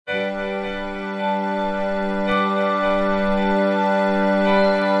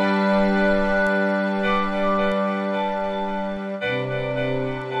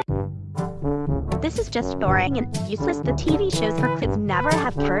just boring and useless. The TV shows for kids never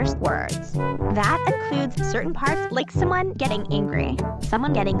have curse words. That includes certain parts like someone getting angry,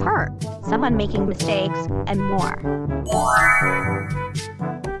 someone getting hurt, someone making mistakes, and more.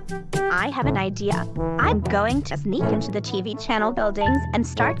 I have an idea. I'm going to sneak into the TV channel buildings and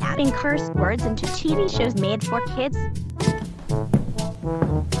start adding curse words into TV shows made for kids.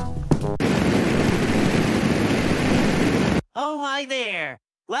 Oh, hi there.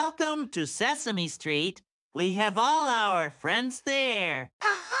 Welcome to Sesame Street. We have all our friends there.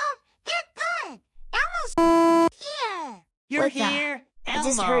 Get good. Elmo's here. You're What's that? here, Elmo. I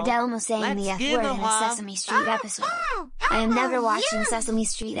just heard Elmo saying the Let's F give word a in a hug. Sesame Street episode. I am never watching Sesame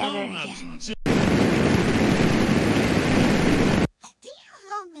Street ever again.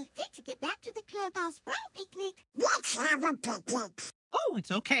 Hello, Vicky, to get back to the clubhouse for a picnic. Let's have a picnic. Oh,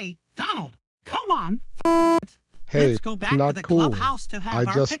 it's okay. Donald, come on. Hey, Let's go back to not the cool. clubhouse to have I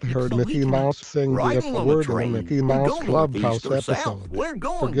our just picnic heard so we Mickey can- Mouse sing the F Riding on a word in train. the Mickey We're Mouse going Clubhouse east or south. episode. We're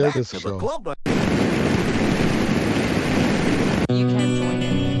going Forget back this to the show. club. You can join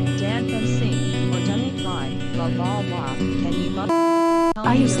in, dance and sing, or donate live, blah blah blah. Can you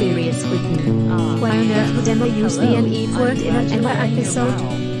Are you serious with me? Why on earth would Emma use the MF word in an Emma episode?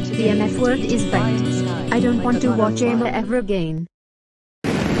 The MF word is banned. I don't want to watch Emma ever again.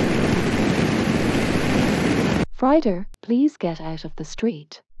 Frider, please get out of the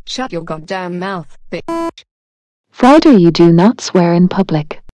street. Shut your goddamn mouth, bitch. Frider, you do not swear in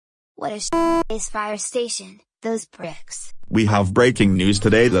public. What is fire station? Those pricks. We have breaking news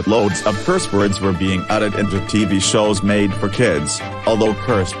today that loads of curse words were being added into TV shows made for kids. Although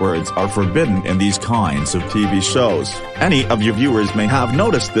curse words are forbidden in these kinds of TV shows, any of you viewers may have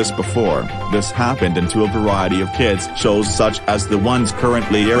noticed this before. This happened into a variety of kids shows such as the ones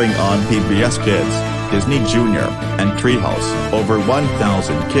currently airing on PBS Kids, Disney Junior, and Treehouse. Over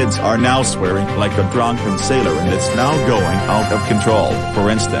 1,000 kids are now swearing like a drunken sailor, and it's now going out of control. For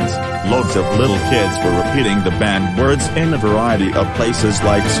instance, loads of little kids were repeating the banned words in a variety of places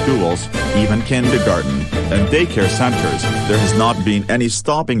like schools, even kindergarten, and daycare centers. There has not been any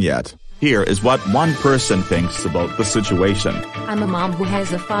stopping yet. Here is what one person thinks about the situation. I'm a mom who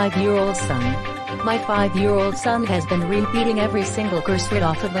has a 5-year-old son. My 5-year-old son has been repeating every single curse word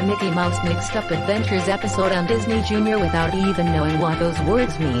off of the Mickey Mouse Mixed Up Adventures episode on Disney Junior without even knowing what those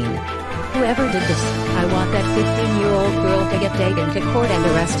words mean. Whoever did this, I want that 15-year-old girl to get taken to court and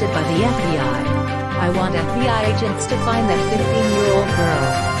arrested by the FBI. I want FBI agents to find that 15-year-old girl.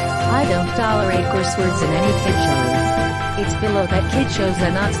 I don't tolerate curse words in any kid shows. It's below that kid shows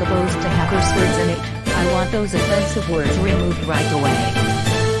are not supposed to have curse words in it. I want those offensive words removed right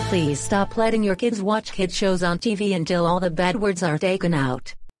away. Please stop letting your kids watch kid shows on TV until all the bad words are taken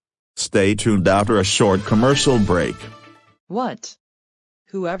out. Stay tuned after a short commercial break. What?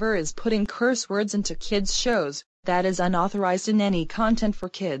 Whoever is putting curse words into kids' shows, that is unauthorized in any content for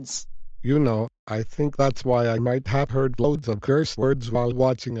kids. You know, I think that's why I might have heard loads of curse words while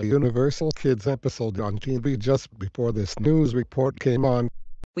watching a Universal Kids episode on TV just before this news report came on.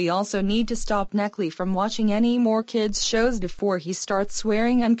 We also need to stop Neckley from watching any more kids' shows before he starts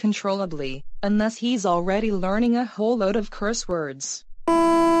swearing uncontrollably, unless he's already learning a whole load of curse words.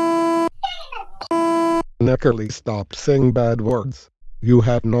 Neckley stopped saying bad words. You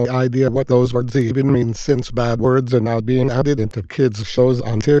have no idea what those words even mean since bad words are now being added into kids' shows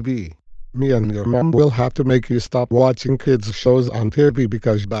on TV. Me and your mom will have to make you stop watching kids' shows on TV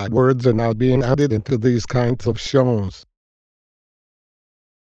because bad words are now being added into these kinds of shows.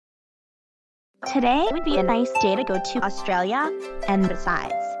 Today would be a nice day to go to Australia, and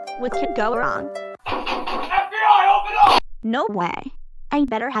besides, what could go wrong? FBI, open up! No way. I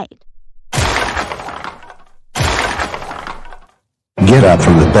better hide. Get up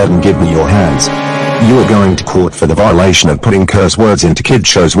from the bed and give me your hands. You are going to court for the violation of putting curse words into kid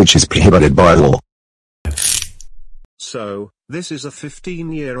shows, which is prohibited by law. So, this is a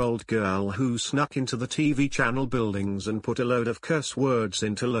 15-year-old girl who snuck into the TV channel buildings and put a load of curse words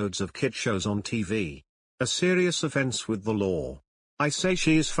into loads of kid shows on TV. A serious offense with the law. I say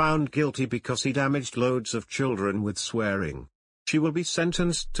she is found guilty because he damaged loads of children with swearing. She will be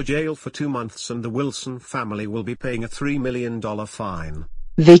sentenced to jail for 2 months and the Wilson family will be paying a $3 million fine.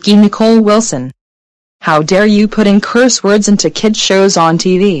 Vicky Nicole Wilson. How dare you putting curse words into kid shows on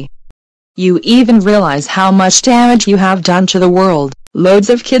TV? You even realize how much damage you have done to the world? Loads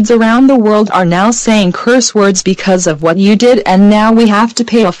of kids around the world are now saying curse words because of what you did, and now we have to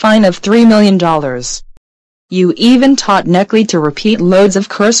pay a fine of $3 million. You even taught Neckley to repeat loads of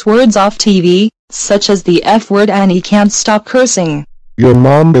curse words off TV, such as the F word, and he can't stop cursing. Your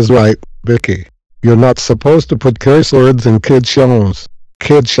mom is right, Vicky. You're not supposed to put curse words in kid shows.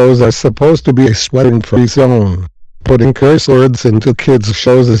 Kids shows are supposed to be a swearing-free zone. Putting curse words into kids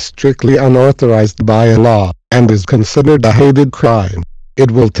shows is strictly unauthorized by law, and is considered a hated crime. It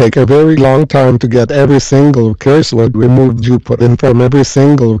will take a very long time to get every single curse word removed you put in from every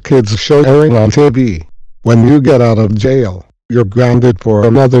single kids show airing on TV. When you get out of jail, you're grounded for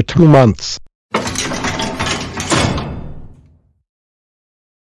another 2 months.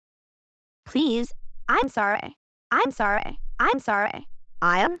 Please. I'm sorry. I'm sorry. I'm sorry.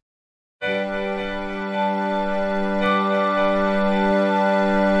 I am.